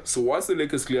 But yeah, so once the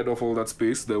Lakers cleared off all that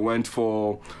space, they went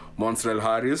for Montrezl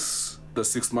Harris, the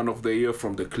sixth man of the year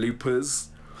from the Clippers.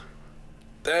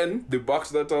 Then they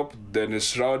backed that up. Dennis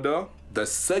Schroeder, the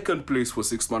second place for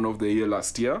sixth man of the year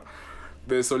last year.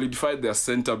 They solidified their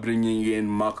center, bringing in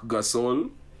Marc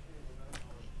Gasol,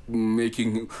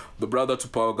 making the brother to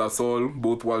Pau Gasol,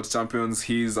 both world champions.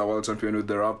 He's a world champion with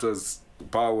the Raptors.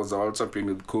 Pau was a world champion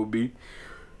with Kobe.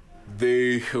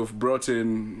 They have brought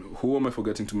in, who am I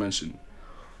forgetting to mention?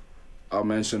 I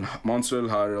mentioned Montrezl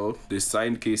Harrell. They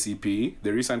signed KCP.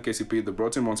 They re-signed KCP. They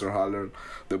brought in Montrezl Harrell.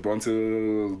 They brought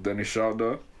in Dennis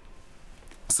Schroeder.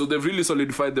 So they've really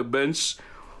solidified the bench.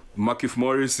 Markieff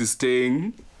Morris is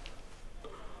staying.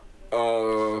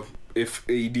 If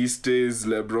AD stays,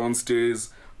 LeBron stays,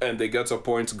 and they get a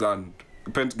point guard,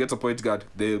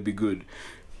 they'll be good.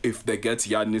 If they get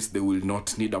Giannis, they will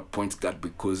not need a point guard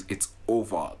because it's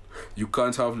over. You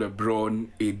can't have LeBron,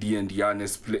 AD, and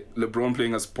Giannis LeBron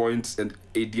playing as points and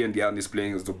AD and Giannis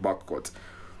playing as the backcourt.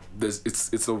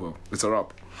 It's over. It's a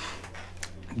wrap.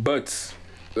 But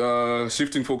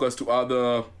shifting focus to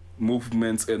other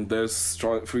movements in this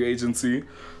free agency,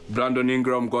 Brandon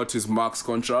Ingram got his max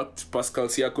contract. Pascal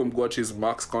Siakam got his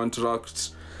max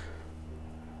contract.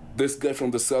 This guy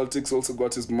from the Celtics also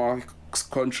got his max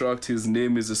contract. His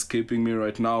name is escaping me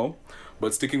right now.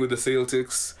 But sticking with the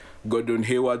Celtics, Gordon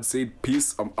Hayward said,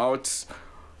 "Peace, I'm out."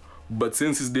 But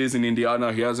since his days in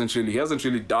Indiana, he hasn't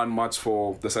really done much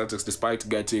for the Celtics, despite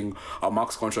getting a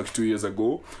max contract 2 years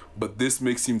ago. But this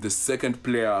makes him the second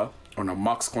player on a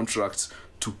max contract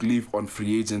to leave on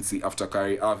free agency after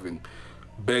Kyrie Irving,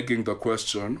 begging the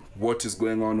question, what is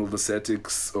going on with the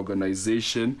Celtics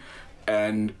organization?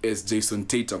 And is Jason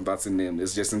Tatum, that's his name,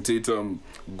 is Jason Tatum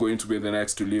going to be the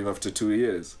next to leave after 2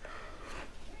 years?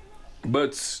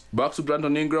 But back to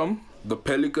Brandon Ingram, the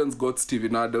Pelicans got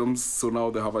Steven Adams, so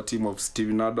now they have a team of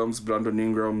Steven Adams, Brandon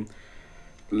Ingram,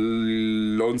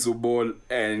 Lonzo Ball,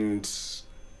 and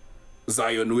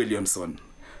Zion Williamson.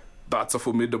 That's a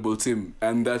formidable team.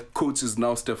 And that coach is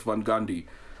now Steph Van Gundy,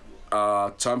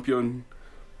 champion,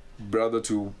 brother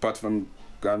to Pat Van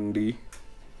Gundy,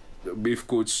 beef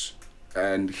coach,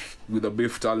 and with a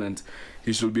beef talent,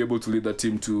 he should be able to lead the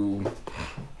team to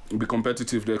be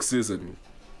competitive next season.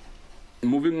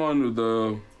 Moving on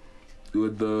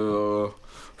with the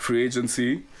free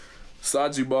agency,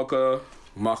 Serge Ibaka,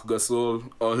 Marc Gasol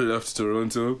all left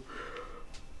Toronto.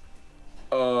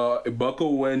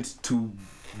 Ibaka went to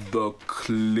the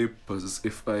Clippers,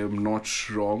 if I am not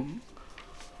wrong.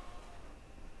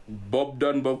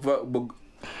 Bogdan Bogdanovic,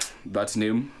 that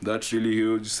name, that's really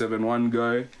huge, 7-1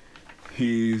 guy.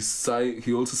 He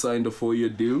also signed a 4-year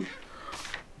deal.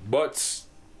 But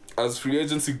as free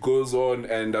agency goes on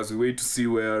and as we wait to see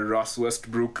where Russ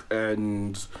Westbrook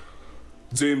and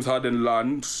James Harden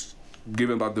land,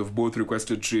 given that they've both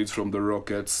requested trades from the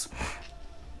Rockets,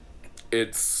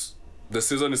 the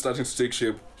season is starting to take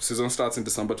shape. Season starts in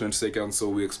December 22nd, so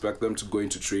we expect them to go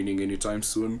into training anytime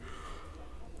soon.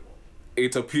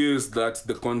 It appears that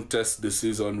the contest this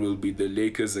season will be the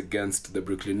Lakers against the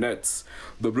Brooklyn Nets.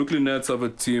 The Brooklyn Nets have a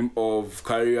team of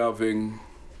Kyrie Irving,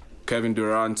 Kevin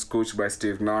Durant, coached by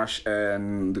Steve Nash,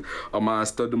 and Amaya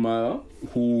Stoudemire,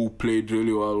 who played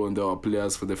really well when they were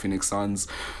players for the Phoenix Suns.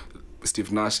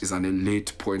 Steve Nash is an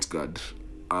elite point guard,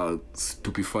 a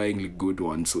stupefyingly good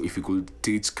one. So if you could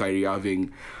teach Kyrie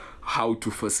Irving how to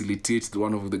facilitate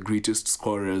one of the greatest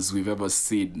scorers we've ever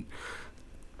seen,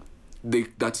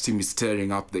 that team is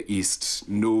tearing up the East.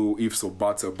 No ifs or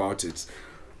buts about it.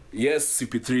 Yes,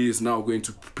 CP3 is now going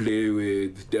to play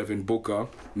with Devin Booker,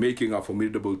 making a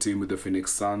formidable team with the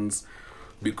Phoenix Suns,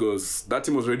 because that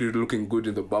team was already looking good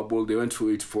in the bubble. They went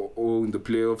through it for all in the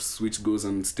playoffs, which goes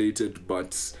unstated,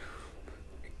 but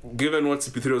given what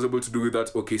CP3 was able to do with that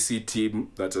OKC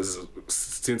team that has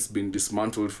since been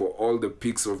dismantled for all the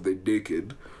picks of the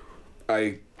decade,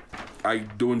 I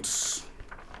don't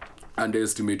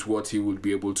underestimate what he will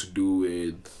be able to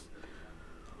do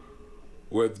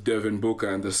with Devin Booker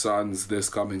and the Suns this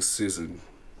coming season.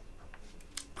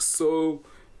 So,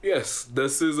 yes,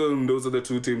 this season, those are the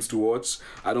two teams to watch.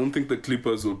 I don't think the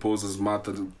Clippers will pose as much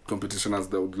a competition as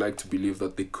they would like to believe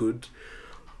that they could.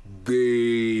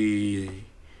 They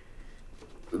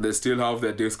still have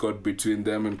their discord between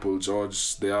them and Paul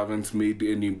George. They haven't made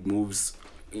any moves.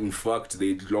 In fact,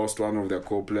 they lost one of their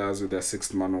core players with their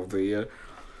 6th man of the year.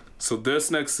 So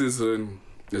this next season,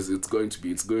 it's going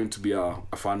to be a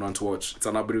fun one to watch. It's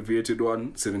an abbreviated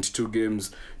one, 72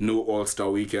 games, no All-Star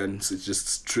weekends. It's just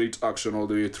straight action all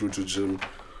the way through to June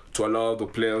to allow the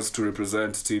players to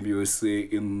represent Team USA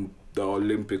in the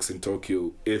Olympics in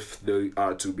Tokyo if they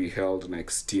are to be held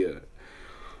next year.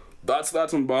 That's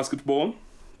that on basketball.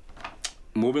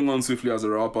 Moving on swiftly as a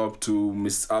wrap-up to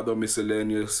other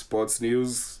miscellaneous sports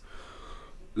news.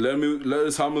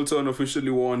 Lewis Hamilton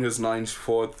officially won his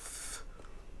 94th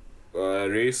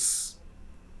race,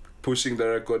 pushing the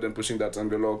record and pushing that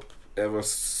envelope ever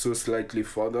so slightly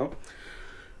further.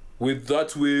 With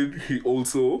that win, he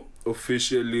also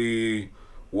officially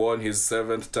won his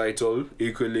 7th title,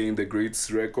 equaling the greats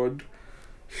record.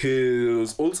 It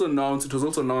was also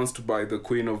announced by the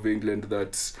Queen of England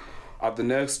that at the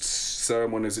next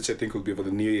ceremonies, which I think will be for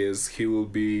the New Year's, he will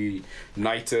be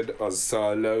knighted as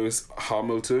Sir Lewis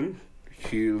Hamilton.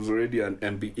 He is already an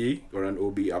MBE or an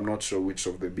OB. I'm not sure which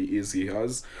of the BEs he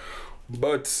has.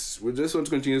 But we just want to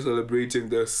continue celebrating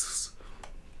this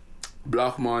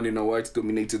black man in a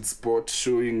white-dominated sport,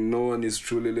 showing no one is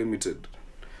truly limited.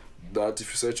 That if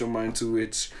you set your mind to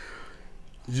it,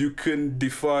 you can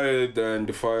defy the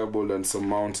undefiable and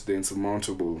surmount the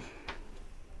insurmountable.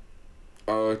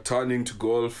 Turning to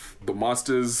golf, the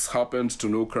Masters happened to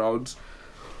no crowds.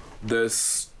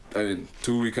 2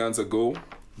 weekends ago,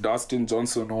 Dustin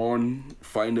Johnson won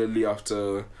finally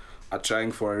after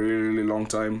trying for a really, really long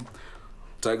time.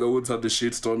 Tiger Woods had the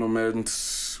shit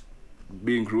tournament,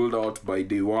 being ruled out by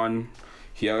day one.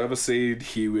 He, however, said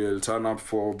he will turn up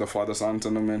for the father-son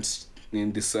tournament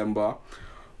in December,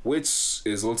 which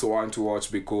is also one to watch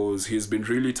because he's been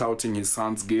really touting his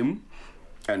son's game.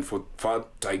 And for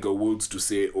Tiger Woods to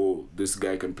say, oh, this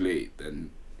guy can play,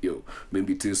 then,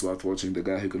 maybe it is worth watching the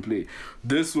guy who can play.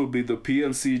 This will be the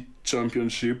PNC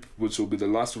Championship, which will be the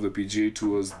last of the PGA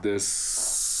Tours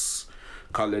this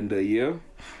calendar year.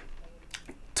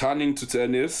 Turning to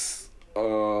tennis,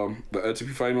 the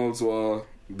ATP finals were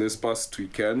this past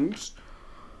weekend.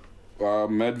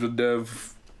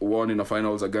 Medvedev won in the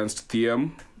finals against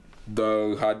Thiem.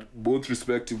 They had both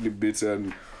respectively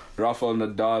beaten Rafael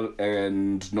Nadal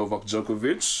and Novak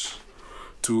Djokovic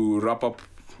to wrap up,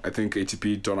 I think,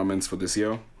 ATP tournaments for this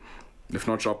year. If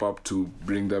not wrap up, to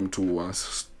bring them to a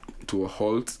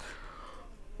halt.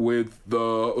 With the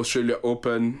Australia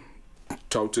Open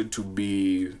touted to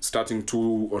be starting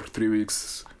 2 or 3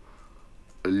 weeks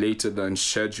later than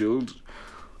scheduled,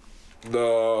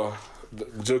 the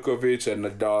Djokovic and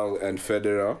Nadal and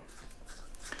Federer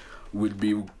would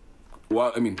be,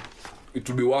 it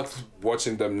will be worth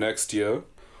watching them next year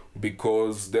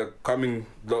because they're coming,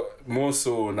 more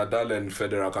so Nadal and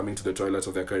Federer are coming to the toilet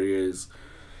of their careers,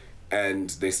 and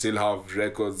they still have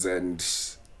records and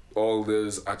all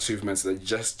those achievements that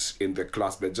just in the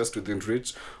class, but just within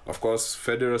reach. Of course,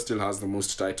 Federer still has the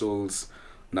most titles.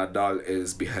 Nadal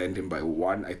is behind him by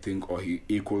 1, I think, or he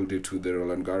equaled it with the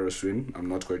Roland Garros win. I'm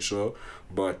not quite sure.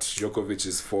 But Djokovic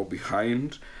is 4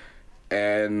 behind.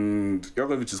 And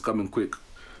Djokovic is coming quick.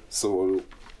 So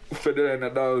Federer and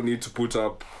Nadal need to put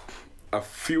up a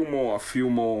few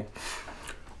more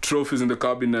trophies in the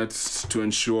cabinet to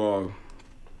ensure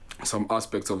some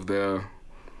aspects of their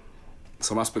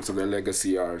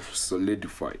legacy are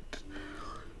solidified.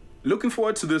 Looking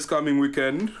forward to this coming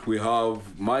weekend. We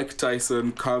have Mike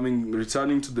Tyson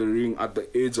returning to the ring at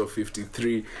the age of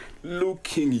 53,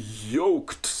 looking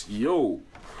yoked. The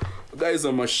guy is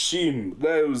a machine. The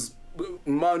guy was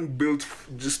man built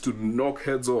just to knock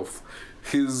heads off.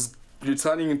 He's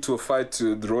returning into a fight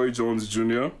with Roy Jones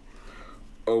Jr.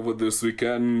 over this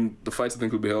weekend. The fight, I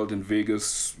think, will be held in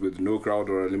Vegas with no crowd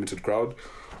or a limited crowd.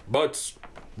 But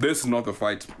this is not the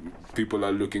fight people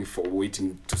are looking for,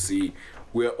 waiting to see.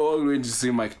 We're all going to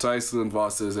see Mike Tyson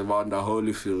versus Evander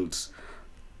Holyfield,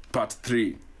 part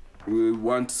 3. We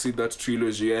want to see that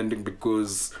trilogy ending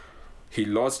because he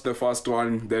lost the first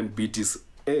one, then beat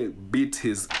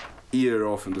his ear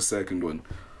off in the second one.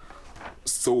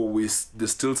 So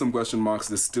there's still some question marks.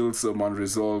 There's still some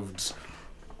unresolved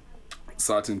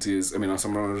uncertainties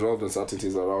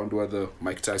around whether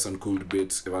Mike Tyson could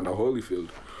beat Evander Holyfield.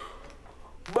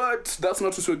 But that's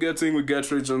not what we're getting. We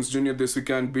get Roy Jones Jr. this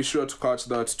weekend. Be sure to catch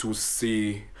that to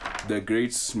see the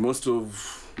greats. Most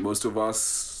of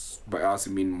us, by us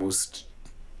I mean most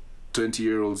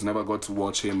 20-year-olds, never got to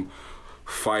watch him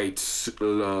fight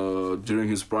during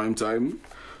his prime time.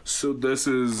 So this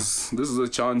is a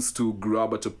chance to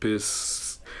grab at a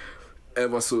piece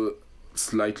ever so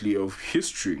slightly of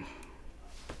history.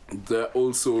 There are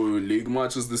also league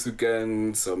matches this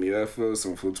weekend, some UEFA,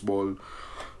 some football.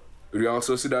 Real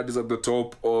Sociedad is at the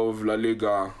top of La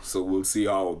Liga, so we'll see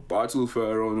how Barca will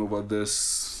fare on over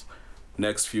this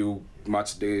next few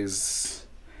match days.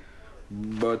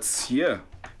 But yeah,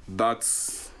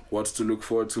 that's what to look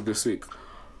forward to this week.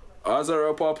 As I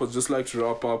wrap up, I'd just like to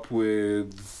wrap up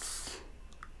with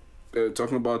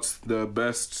talking about the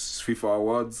best FIFA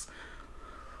awards.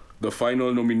 The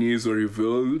final nominees were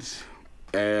revealed,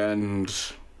 and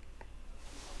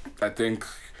I think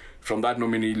from that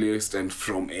nominee list and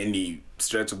from any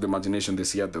stretch of the imagination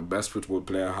this year, the best football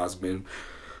player has been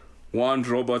one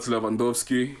Robert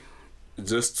Lewandowski.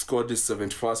 Just scored his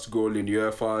 71st goal in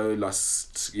UEFA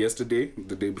yesterday,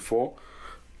 the day before.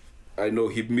 I know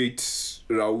he beat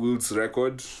Raul's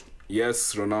record.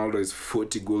 Yes, Ronaldo is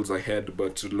 40 goals ahead,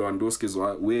 but Lewandowski is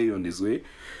way on his way.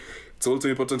 It's also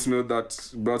important to note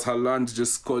that Brad Haaland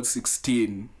just scored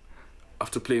 16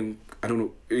 after playing,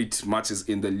 8 matches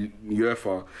in the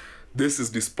UEFA. This is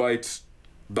despite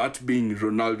that being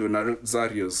Ronaldo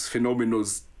Nazario's phenomenal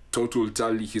total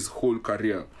tally his whole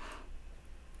career.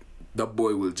 That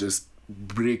boy will just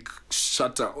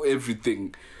shatter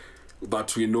everything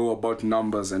that we know about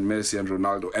numbers and Messi and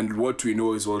Ronaldo. And what we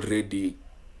know is already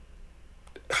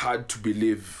hard to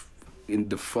believe in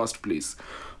the first place.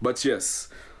 But yes,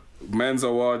 men's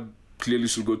award clearly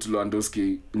should go to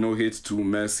Lewandowski. No hate to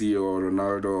Messi or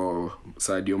Ronaldo or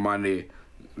Sadio Mane.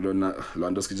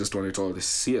 Lewandowski just won it all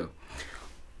this year.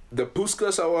 The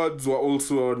Puskas Awards were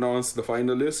also announced, the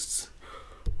finalists.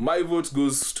 My vote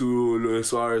goes to Luis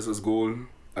Suarez's goal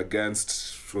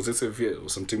against, was it Sevilla or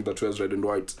some team that wears red and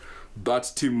white?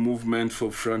 That team movement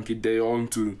for Frankie de Jong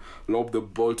to lob the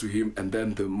ball to him, and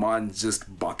then the man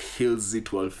just backheels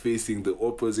it while facing the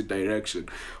opposite direction.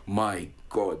 My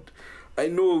God. I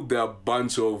know there are a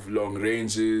bunch of long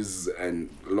ranges and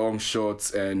long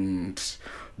shots and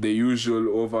the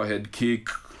usual overhead kick,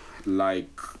 the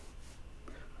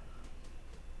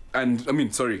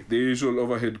usual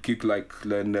overhead kick like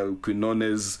Lionel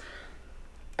Quinones.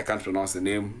 I can't pronounce the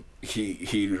name.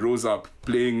 He rose up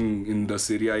playing in the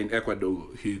Serie A in Ecuador.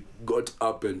 He got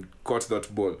up and caught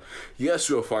that ball. Yes,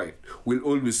 sure, fine. We'll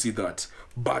always see that.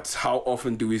 But how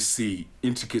often do we see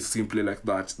intricate gameplay like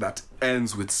that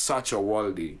ends with such a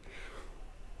worldie?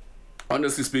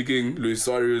 Honestly speaking, Luis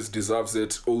Suarez deserves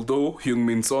it. Although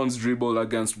Heung-min Son's dribble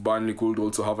against Burnley could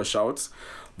also have a shout.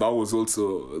 That was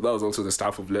also the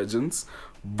staff of legends.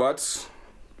 But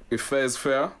if fair is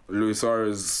fair, Luis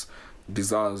Suarez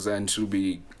deserves and should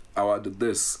be awarded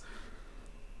this.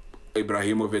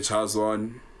 Ibrahimovic has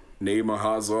one, Neymar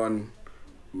has one,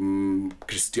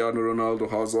 Cristiano Ronaldo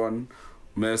has one,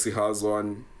 Messi has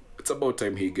one. It's about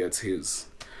time he gets his.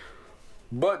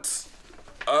 But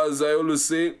as I always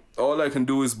say, all I can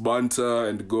do is banter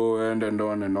and go on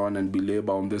and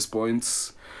belabor on these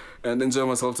points and enjoy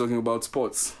myself talking about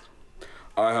sports.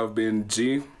 I have been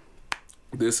G.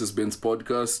 This has been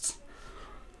Spodcast.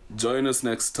 Join us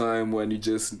next time when you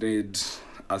just need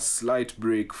a slight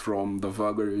break from the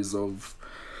vagaries of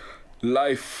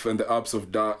life and the ups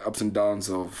and downs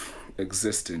of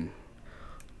existing.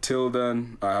 Till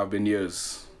then, I have been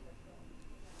yours.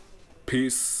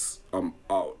 Peace. I'm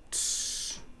out.